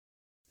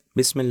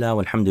Bismillah,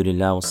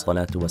 walhamdulillah,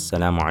 wassalatu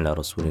wassalamu ala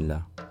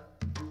rasulillah.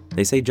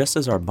 They say just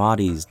as our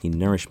bodies need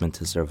nourishment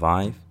to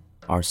survive,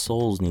 our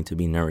souls need to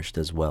be nourished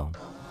as well.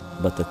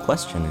 But the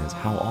question is,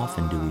 how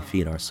often do we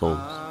feed our souls?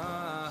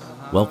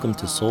 Welcome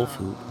to Soul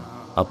Food,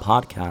 a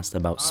podcast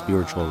about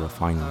spiritual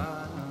refinement.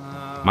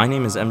 My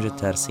name is Amjad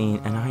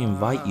Tarsin, and I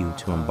invite you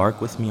to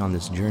embark with me on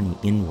this journey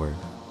inward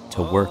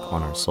to work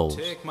on our souls.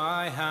 Take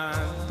my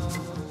hand,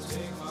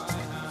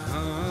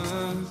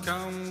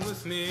 come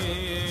with me.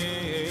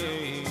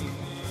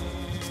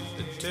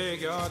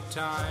 Take your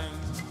time,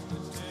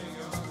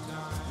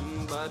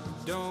 but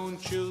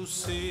don't you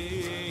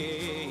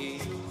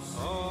see,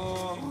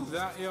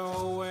 that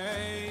your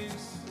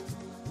ways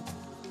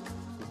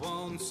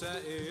won't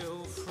set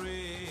you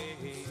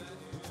free.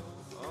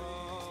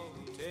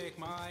 Take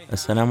my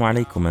Assalamu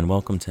alaikum and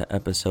welcome to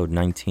episode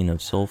 19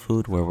 of Soul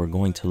Food, where we're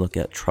going to look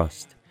at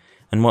trust.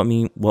 And what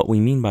we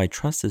mean by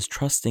trust is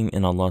trusting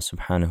in Allah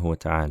subhanahu wa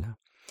ta'ala.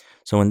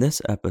 So in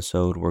this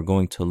episode, we're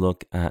going to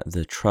look at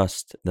the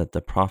trust that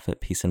the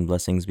Prophet, peace and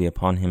blessings be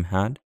upon him,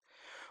 had.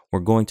 We're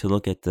going to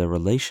look at the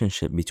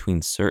relationship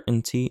between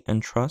certainty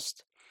and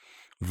trust,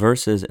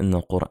 verses in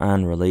the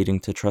Quran relating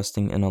to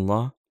trusting in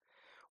Allah.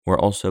 We're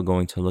also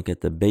going to look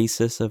at the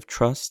basis of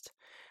trust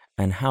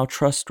and how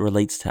trust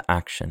relates to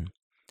action.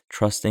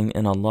 Trusting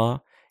in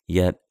Allah,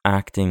 yet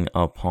acting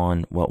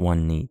upon what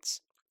one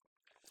needs.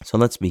 So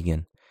let's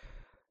begin.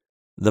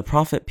 The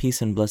Prophet,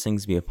 peace and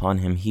blessings be upon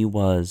him, he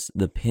was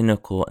the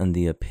pinnacle and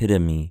the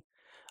epitome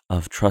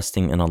of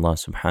trusting in Allah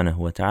subhanahu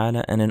wa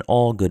ta'ala and in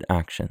all good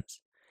actions.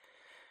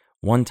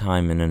 One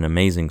time in an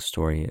amazing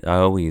story, I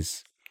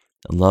always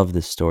love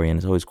this story and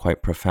it's always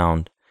quite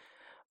profound,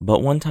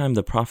 but one time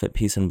the Prophet,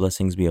 peace and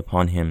blessings be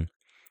upon him,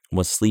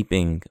 was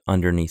sleeping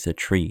underneath a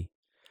tree.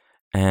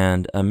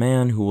 And a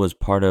man who was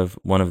part of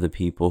one of the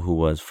people who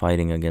was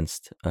fighting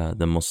against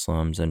the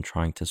Muslims and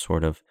trying to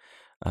sort of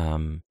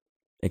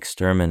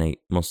exterminate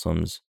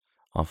Muslims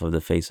off of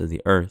the face of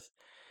the earth,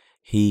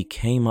 he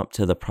came up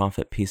to the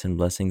Prophet, peace and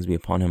blessings be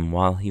upon him,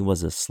 while he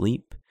was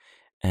asleep,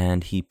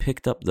 and he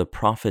picked up the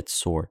Prophet's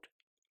sword.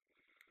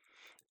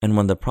 And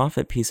when the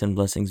Prophet, peace and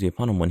blessings be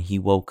upon him, when he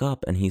woke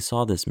up and he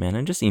saw this man,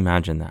 and just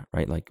imagine that,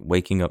 right? Like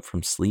waking up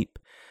from sleep,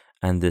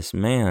 and this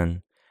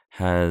man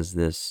has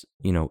this,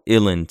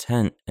 ill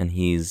intent, and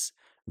he's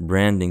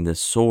branding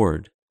this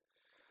sword.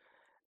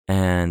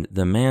 And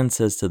the man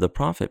says to the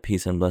Prophet,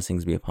 peace and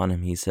blessings be upon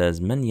him, he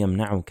says, "Man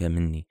yamna'uka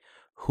minni?"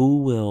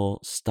 Who will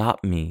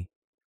stop me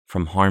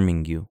from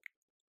harming you?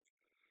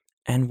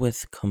 And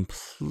with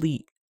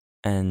complete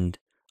and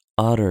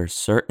utter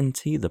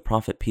certainty, the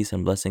Prophet, peace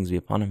and blessings be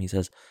upon him, he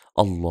says,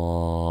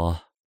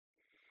 "Allah."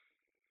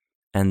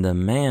 And the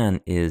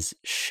man is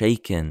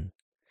shaken,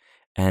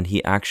 and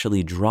he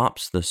actually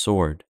drops the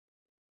sword.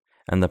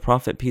 And the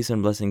Prophet, peace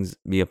and blessings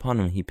be upon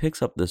him, he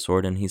picks up the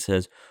sword and he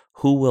says,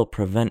 "Who will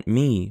prevent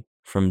me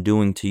from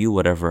doing to you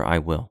whatever I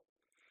will?"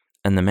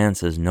 And the man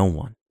says, "No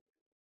one."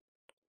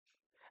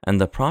 And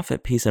the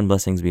Prophet, peace and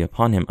blessings be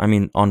upon him,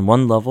 on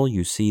one level,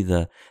 you see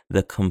the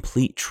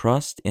complete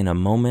trust in a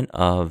moment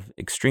of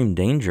extreme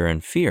danger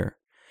and fear.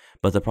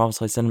 But the Prophet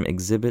ﷺ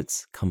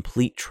exhibits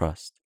complete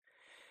trust.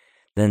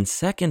 Then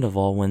second of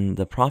all, when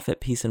the Prophet,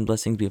 peace and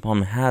blessings be upon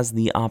him, has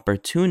the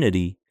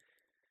opportunity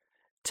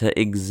to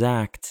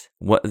exact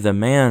what the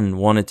man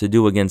wanted to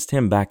do against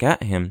him back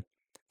at him,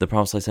 the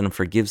Prophet ﷺ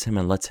forgives him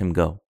and lets him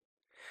go.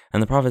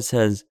 And the Prophet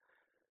says,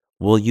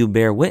 "Will you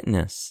bear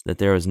witness that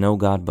there is no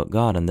God but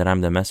God and that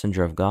I'm the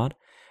messenger of God?"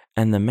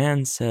 And the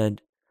man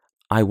said,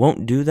 "I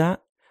won't do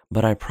that,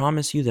 but I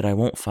promise you that I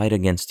won't fight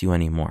against you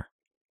anymore."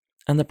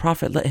 And the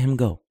Prophet let him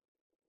go.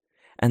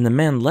 And the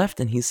man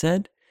left and he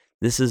said,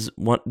 "This is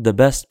the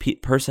best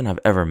person I've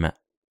ever met.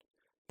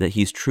 That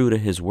he's true to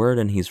his word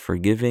and he's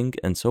forgiving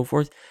and so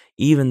forth,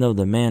 even though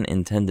the man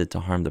intended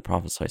to harm the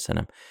Prophet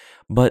ﷺ."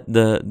 But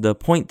the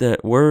point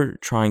that we're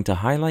trying to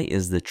highlight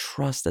is the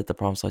trust that the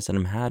Prophet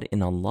ﷺ had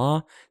in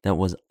Allah that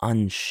was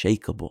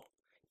unshakable,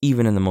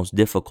 even in the most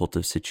difficult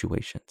of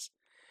situations.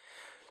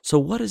 So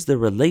what is the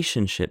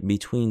relationship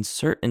between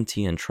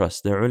certainty and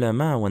trust? The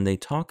ulama, when they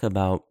talk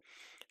about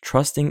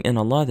trusting in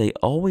Allah, they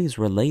always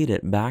relate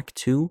it back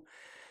to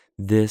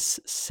this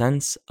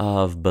sense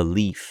of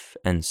belief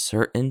and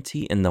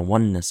certainty in the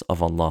oneness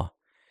of Allah,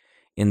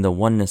 in the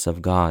oneness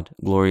of God,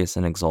 glorious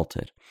and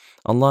exalted.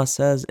 Allah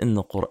says in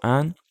the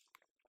Quran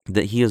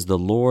that He is the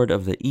Lord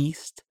of the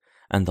East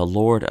and the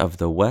Lord of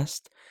the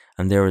West,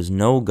 and there is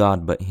no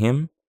God but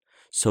Him.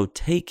 So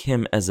take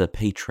Him as a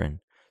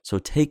patron. So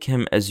take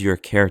Him as your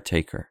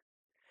caretaker.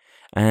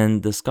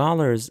 And the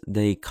scholars,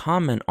 they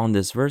comment on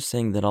this verse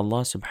saying that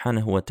Allah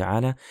subhanahu wa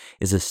ta'ala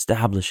is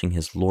establishing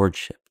His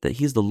lordship, that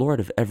He's the Lord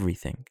of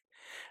everything.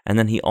 And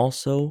then He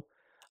also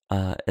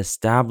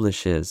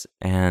establishes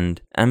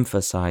and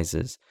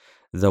emphasizes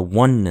the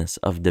oneness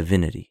of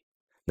divinity,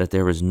 that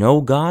there is no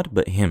God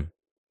but Him.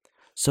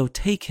 So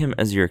take Him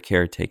as your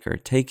caretaker,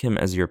 take Him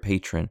as your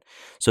patron,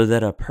 so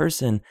that a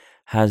person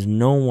has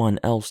no one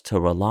else to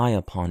rely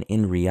upon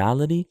in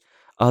reality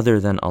other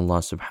than Allah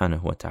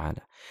subhanahu wa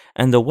ta'ala.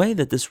 And the way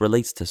that this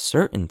relates to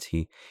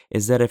certainty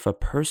is that if a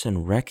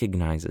person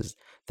recognizes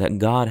that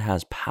God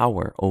has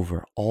power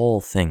over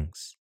all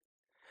things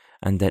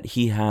and that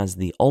He has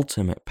the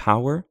ultimate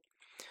power,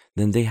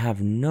 then they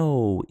have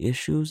no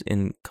issues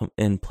in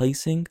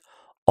placing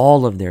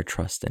all of their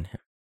trust in Him.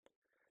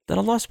 That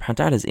Allah subhanahu wa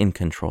ta'ala is in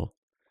control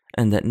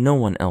and that no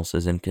one else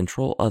is in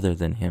control other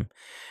than Him.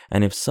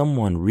 And if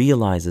someone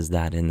realizes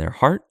that in their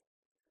heart,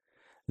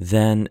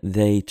 then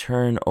they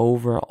turn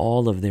over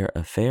all of their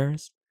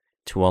affairs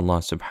to Allah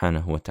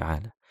subhanahu wa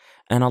ta'ala.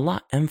 And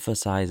Allah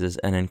emphasizes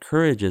and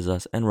encourages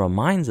us and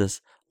reminds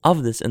us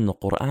of this in the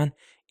Quran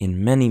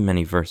in many,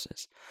 many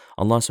verses.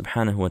 Allah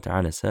subhanahu wa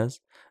ta'ala says,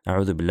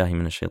 أعوذ بالله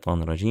من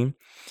الشيطان الرجيم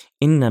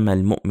إنما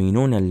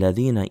المؤمنون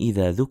الذين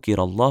إذا ذكر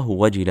الله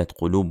وجلت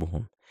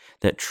قلوبهم.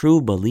 That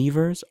true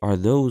believers are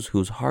those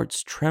whose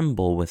hearts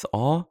tremble with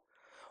awe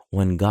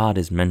when God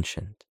is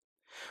mentioned.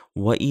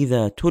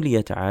 وَإِذَا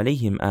تُلِيَتْ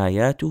عَلَيْهِمْ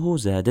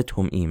آيَاتُهُ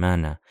زَادَتْهُمْ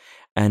إِيمَانًا.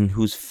 And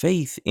whose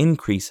faith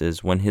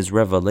increases when His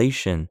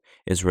revelation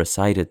is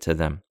recited to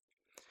them.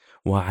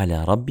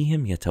 وَعَلَى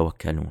رَبِّهِمْ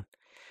يَتَوَكَّلُونَ.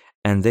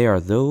 And they are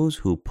those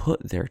who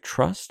put their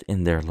trust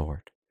in their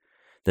Lord.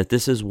 That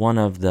this is one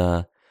of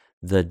the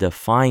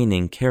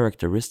defining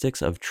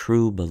characteristics of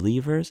true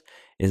believers,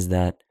 is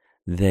that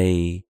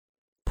they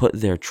put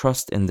their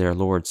trust in their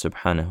Lord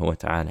subhanahu wa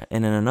ta'ala.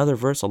 And in another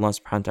verse, Allah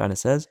subhanahu wa ta'ala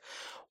says,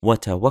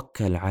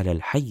 وَتَوَكَّلْ عَلَى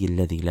الْحَيِّ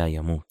الَّذِي لَا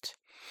يَمُوتُ.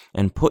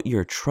 And put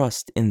your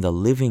trust in the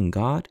living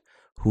God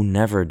who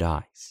never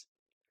dies.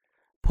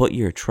 Put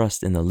your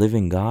trust in the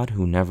living God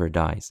who never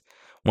dies.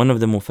 One of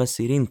the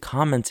Mufassirin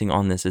commenting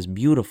on this is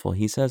beautiful.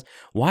 He says,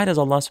 why does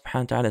Allah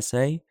subhanahu wa ta'ala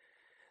say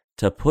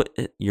to put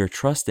your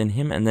trust in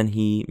Him? And then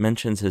He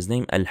mentions His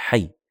name,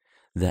 Al-Hayy,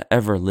 the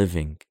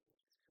ever-living,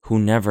 who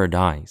never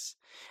dies.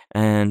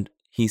 And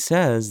He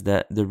says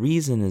that the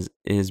reason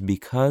is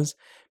because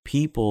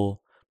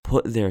people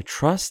put their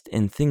trust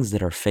in things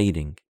that are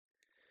fading.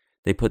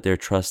 They put their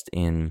trust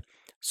in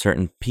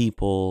certain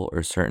people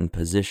or certain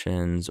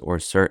positions or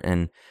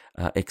certain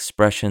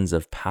expressions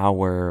of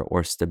power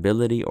or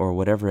stability or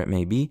whatever it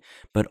may be.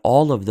 But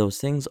all of those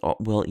things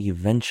will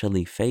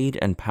eventually fade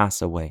and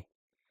pass away.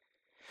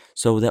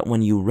 So that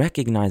when you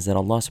recognize that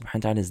Allah subhanahu wa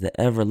ta'ala is the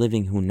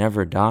ever-living who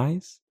never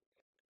dies,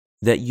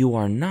 that you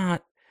are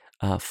not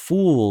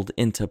fooled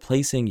into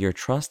placing your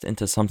trust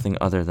into something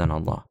other than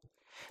Allah.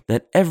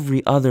 That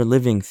every other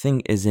living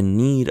thing is in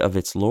need of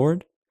its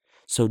Lord.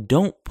 So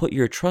don't put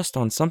your trust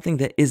on something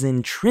that is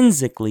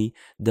intrinsically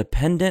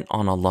dependent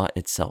on Allah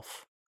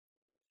itself.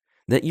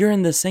 That you're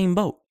in the same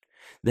boat.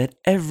 That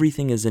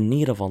everything is in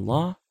need of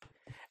Allah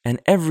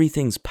and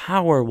everything's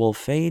power will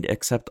fade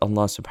except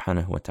Allah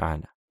subhanahu wa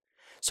ta'ala.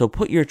 So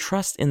put your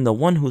trust in the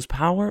one whose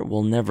power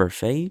will never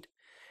fade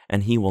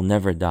and He will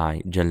never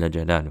die, Jalla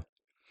Jalaluh.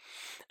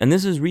 And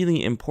this is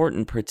really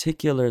important,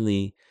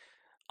 particularly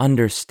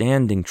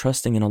understanding,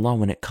 trusting in Allah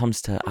when it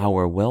comes to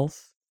our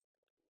wealth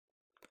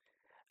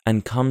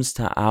and comes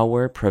to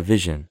our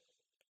provision.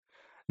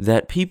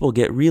 That people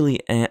get really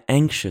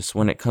anxious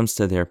when it comes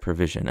to their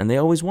provision. And they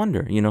always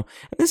wonder, and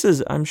this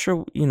is, I'm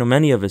sure,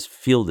 many of us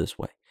feel this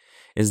way,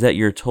 is that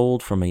you're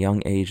told from a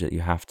young age that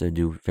you have to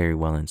do very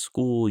well in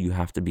school, you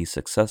have to be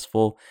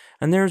successful,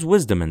 and there's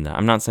wisdom in that.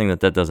 I'm not saying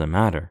that doesn't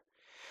matter,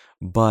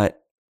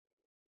 but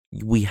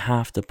we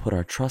have to put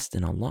our trust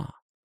in Allah.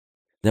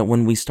 That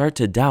when we start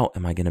to doubt,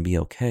 am I going to be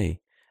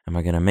okay? Am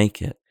I going to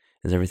make it?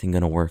 Is everything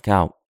going to work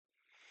out?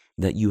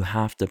 That you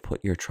have to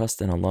put your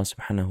trust in Allah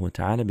subhanahu wa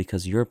ta'ala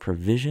because your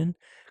provision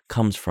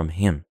comes from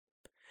Him.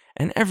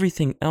 And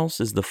everything else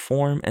is the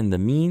form and the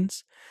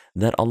means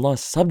that Allah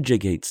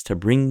subjugates to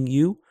bring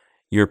you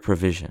your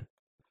provision.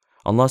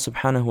 Allah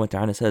subhanahu wa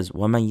ta'ala says,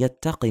 وَمَنْ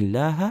يَتَّقِ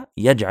اللَّهَ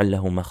يَجْعَلْ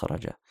لَهُ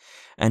مَخْرَجًا.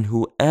 And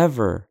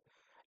whoever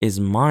is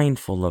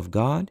mindful of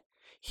God,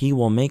 He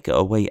will make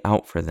a way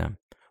out for them.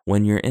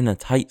 When you're in a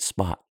tight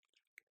spot,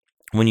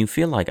 when you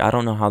feel like, I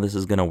don't know how this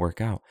is going to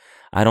work out.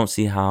 I don't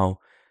see how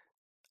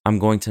I'm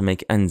going to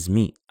make ends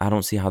meet. I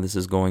don't see how this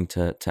is going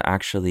to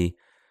actually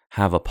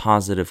have a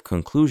positive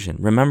conclusion.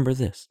 Remember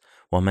this.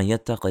 وَمَنْ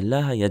يَتَّقِ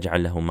اللَّهَ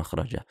يَجْعَلْ لَهُ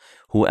مَخْرَجًا.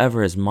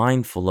 Whoever is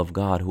mindful of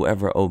God,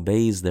 whoever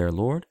obeys their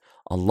Lord,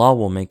 Allah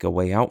will make a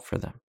way out for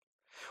them.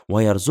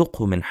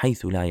 وَيَرْزُقْهُ مِنْ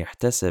حَيْثُ لَا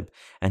يَحْتَسِبْ.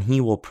 And He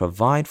will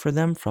provide for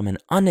them from an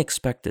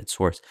unexpected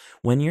source.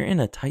 When you're in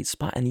a tight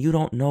spot and you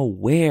don't know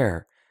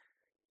where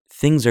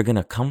things are going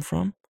to come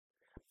from,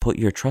 put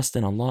your trust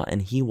in Allah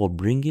and He will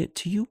bring it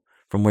to you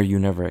from where you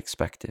never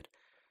expected.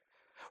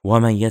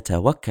 وَمَنْ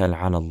يَتَوَكَّلْ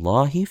عَلَى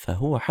اللَّهِ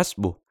فَهُوَ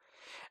حَسْبُهُ.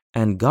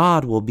 And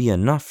God will be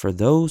enough for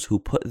those who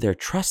put their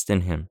trust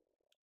in Him.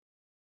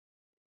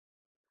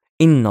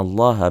 إِنَّ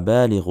اللَّهَ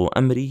بَالِغُ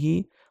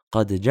أَمْرِهِ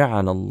قَدْ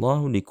جَعَلَ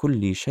اللَّهُ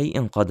لِكُلِّ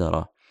شَيْءٍ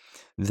قَدَرًا.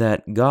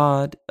 That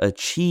God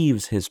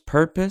achieves His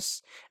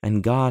purpose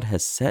and God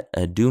has set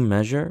a due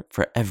measure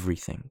for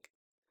everything.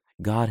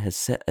 God has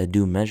set a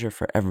due measure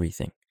for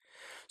everything.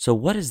 So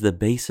what is the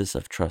basis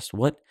of trust?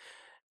 What,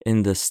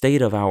 in the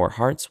state of our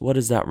hearts, what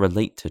does that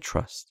relate to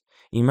trust?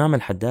 Imam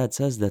al-Haddad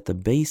says that the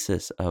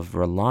basis of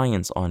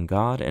reliance on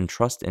God and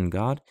trust in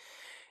God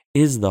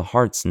is the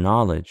heart's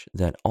knowledge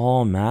that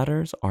all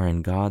matters are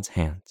in God's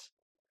hands,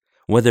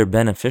 whether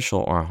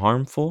beneficial or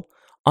harmful,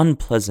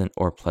 unpleasant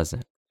or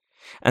pleasant,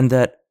 and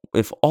that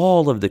if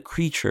all of the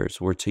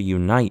creatures were to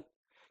unite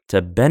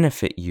to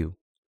benefit you,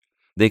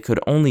 they could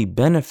only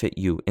benefit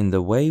you in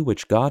the way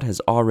which God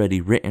has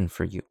already written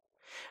for you,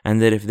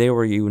 and that if they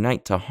were to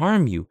unite to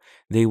harm you,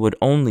 they would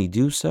only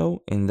do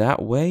so in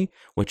that way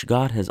which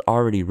God has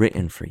already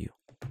written for you.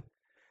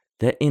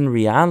 That in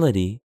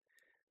reality,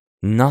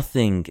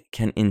 nothing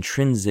can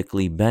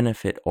intrinsically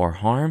benefit or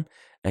harm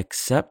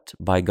except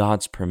by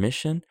God's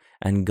permission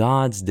and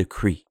God's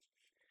decree.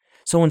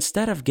 So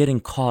instead of getting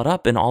caught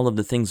up in all of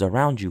the things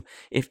around you,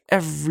 if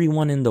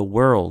everyone in the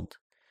world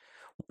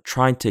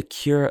tried to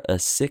cure a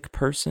sick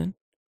person,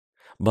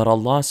 but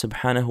Allah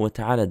subhanahu wa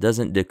ta'ala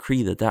doesn't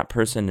decree that that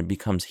person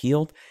becomes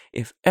healed,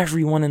 if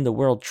everyone in the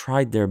world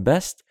tried their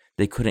best,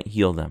 they couldn't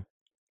heal them.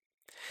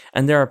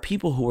 And there are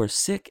people who are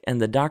sick and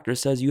the doctor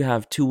says you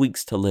have 2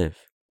 weeks to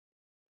live.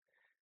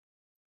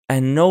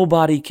 And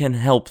nobody can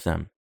help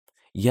them.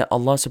 Yet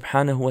Allah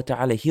subhanahu wa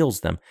ta'ala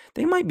heals them.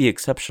 They might be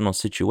exceptional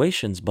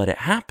situations, but it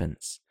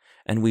happens.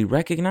 And we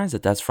recognize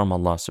that that's from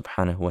Allah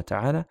subhanahu wa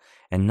ta'ala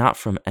and not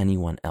from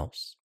anyone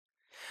else.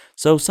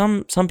 So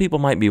some people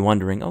might be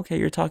wondering, okay,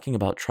 you're talking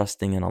about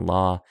trusting in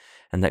Allah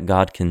and that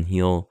God can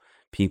heal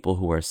people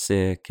who are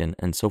sick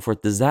and so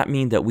forth. Does that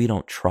mean that we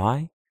don't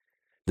try?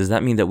 Does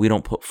that mean that we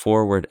don't put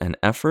forward an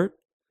effort?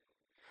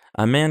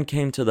 A man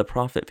came to the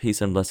Prophet,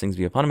 peace and blessings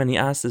be upon him, and he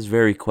asked this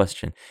very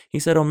question. He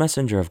said, "O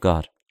Messenger of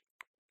God,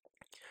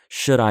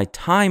 should I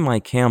tie my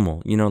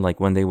camel?" You know, like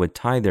when they would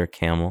tie their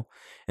camel.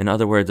 In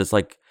other words, it's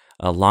like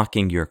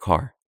locking your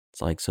car.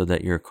 It's like so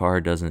that your car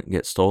doesn't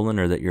get stolen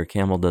or that your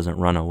camel doesn't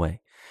run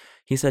away.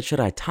 He said, should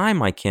I tie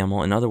my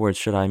camel? In other words,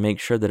 should I make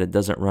sure that it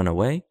doesn't run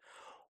away?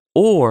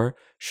 Or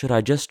should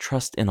I just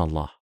trust in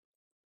Allah?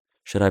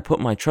 Should I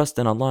put my trust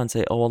in Allah and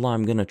say, "Oh Allah,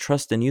 I'm going to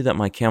trust in you that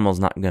my camel's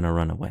not going to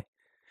run away"?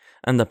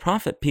 And the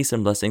Prophet, peace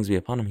and blessings be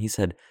upon him, he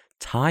said,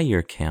 tie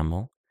your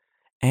camel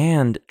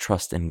and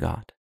trust in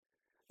God.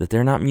 That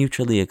they're not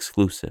mutually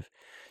exclusive.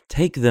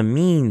 Take the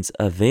means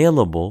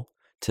available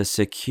to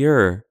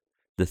secure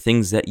the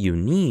things that you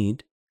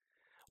need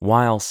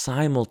while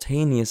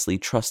simultaneously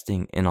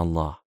trusting in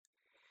Allah.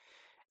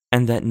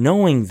 And that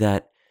knowing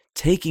that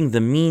taking the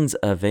means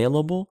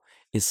available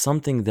is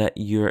something that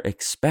you're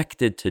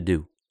expected to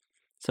do.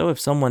 So if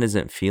someone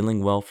isn't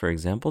feeling well, for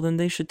example, then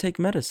they should take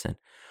medicine.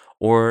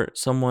 Or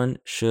someone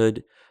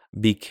should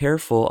be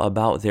careful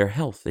about their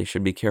health. They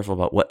should be careful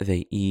about what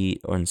they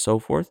eat and so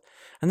forth.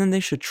 And then they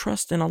should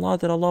trust in Allah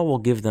that Allah will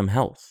give them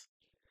health.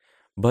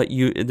 But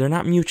they're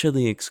not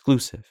mutually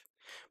exclusive.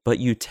 But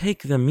you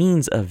take the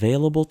means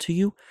available to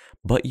you,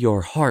 but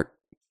your heart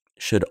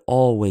should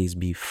always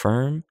be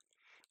firm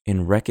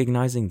in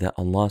recognizing that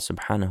Allah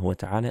subhanahu wa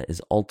ta'ala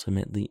is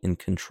ultimately in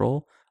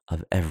control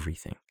of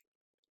everything.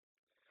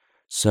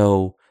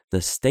 So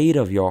the state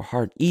of your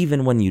heart,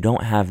 even when you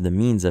don't have the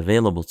means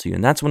available to you,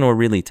 and that's when we're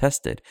really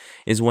tested,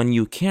 is when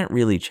you can't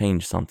really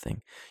change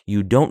something.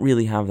 You don't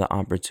really have the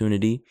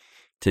opportunity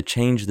to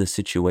change the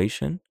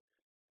situation.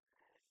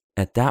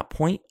 At that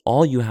point,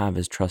 all you have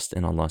is trust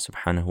in Allah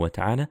subhanahu wa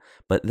ta'ala,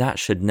 but that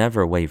should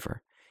never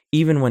waver.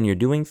 Even when you're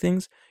doing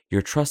things,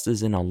 your trust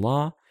is in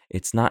Allah,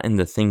 it's not in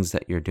the things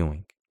that you're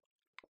doing.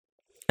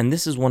 And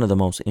this is one of the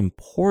most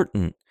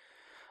important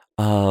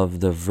of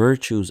the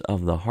virtues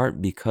of the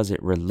heart because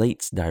it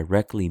relates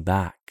directly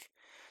back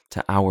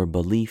to our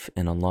belief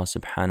in Allah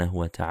subhanahu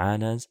wa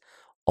ta'ala's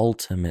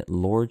ultimate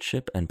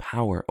lordship and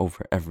power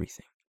over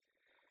everything.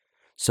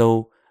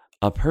 So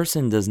a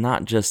person does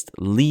not just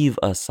leave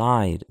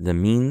aside the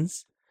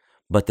means,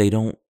 but they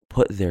don't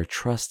put their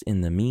trust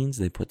in the means,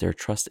 they put their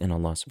trust in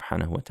Allah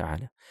subhanahu wa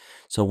ta'ala.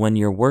 So when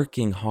you're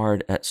working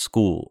hard at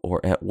school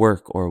or at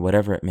work or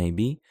whatever it may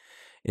be,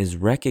 is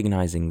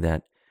recognizing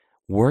that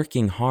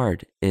working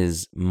hard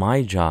is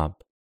my job,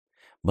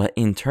 but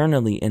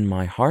internally in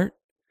my heart,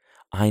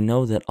 I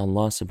know that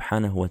Allah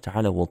subhanahu wa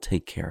ta'ala will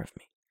take care of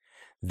me.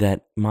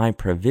 That my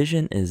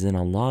provision is in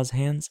Allah's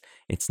hands,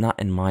 it's not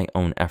in my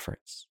own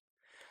efforts.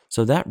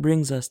 So that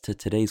brings us to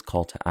today's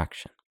call to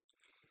action.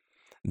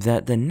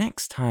 That the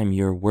next time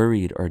you're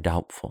worried or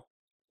doubtful,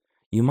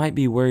 you might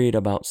be worried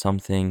about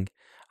something.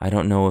 I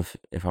don't know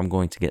if I'm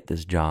going to get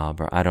this job,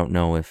 or I don't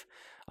know if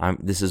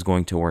this is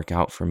going to work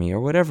out for me, or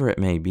whatever it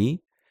may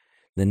be.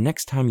 The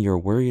next time you're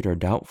worried or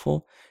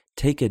doubtful,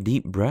 take a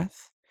deep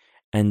breath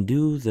and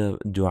do the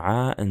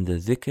dua and the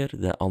dhikr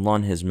that Allah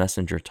and His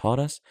Messenger taught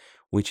us,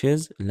 which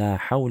is La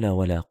hawla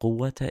wa la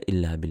quwwata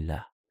illa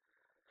billah.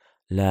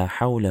 La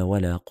hawla wa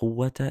la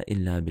quwwata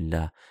illa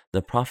billah.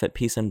 The Prophet,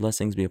 peace and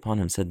blessings be upon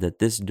him, said that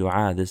this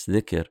dua, this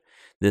dhikr,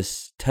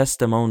 this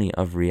testimony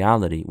of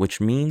reality, which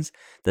means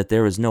that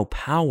there is no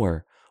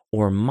power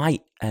or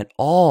might at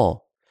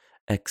all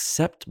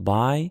except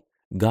by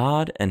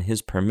God and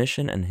His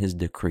permission and His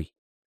decree.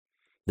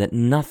 That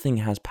nothing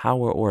has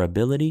power or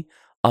ability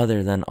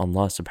other than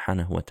Allah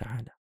subhanahu wa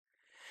ta'ala.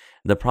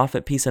 The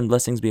Prophet, peace and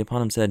blessings be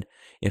upon him, said,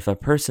 if a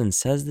person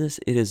says this,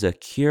 it is a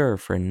cure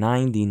for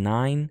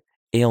 99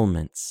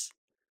 ailments.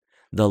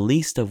 the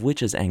least of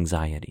which is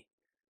anxiety.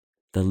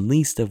 The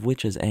least of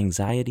which is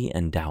anxiety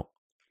and doubt.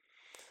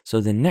 So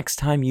the next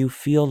time you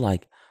feel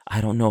like,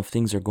 I don't know if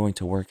things are going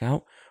to work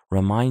out,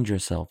 remind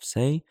yourself,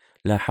 say,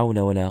 La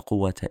hawla wa la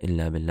quwwata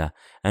illa billah.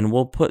 And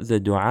we'll put the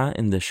dua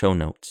in the show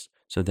notes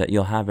so that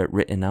you'll have it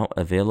written out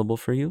available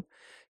for you.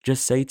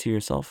 Just say to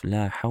yourself,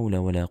 La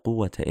hawla wa la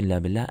quwwata illa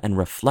billah, and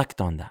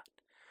reflect on that.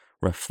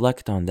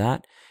 Reflect on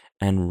that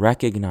and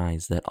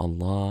recognize that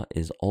Allah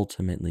is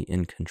ultimately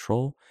in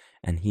control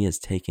and He is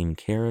taking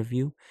care of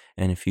you.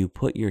 And if you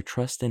put your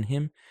trust in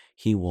Him,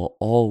 He will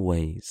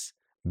always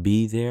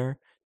be there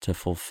to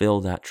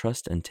fulfill that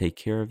trust and take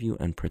care of you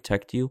and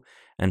protect you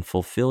and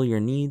fulfill your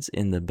needs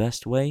in the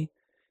best way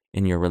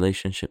in your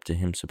relationship to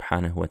Him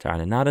subhanahu wa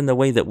ta'ala. Not in the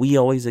way that we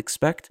always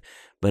expect,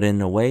 but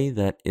in a way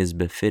that is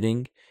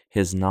befitting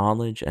His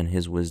knowledge and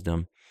His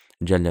wisdom,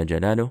 Jalla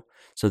Jalaluh.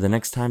 So the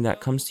next time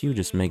that comes to you,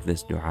 just make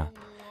this dua.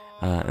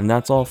 And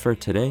that's all for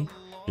today.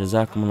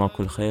 Jazakumullah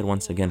kul khair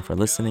once again for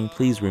listening.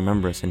 Please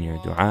remember us in your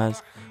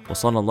du'as.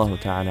 وصلى الله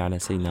تعالى على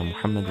سيدنا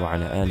محمد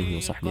وعلى آله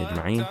وصحبه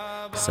أجمعين.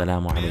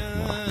 السلام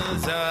عليكم ورحمة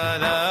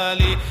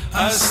الله.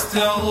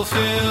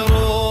 أستغفر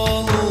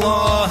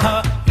الله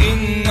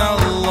إن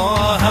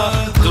الله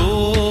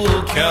ذو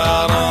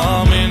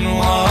كرم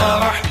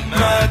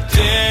ورحمة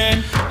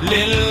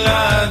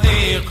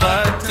للذي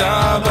قد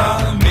تاب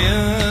من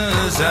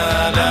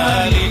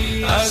زلالي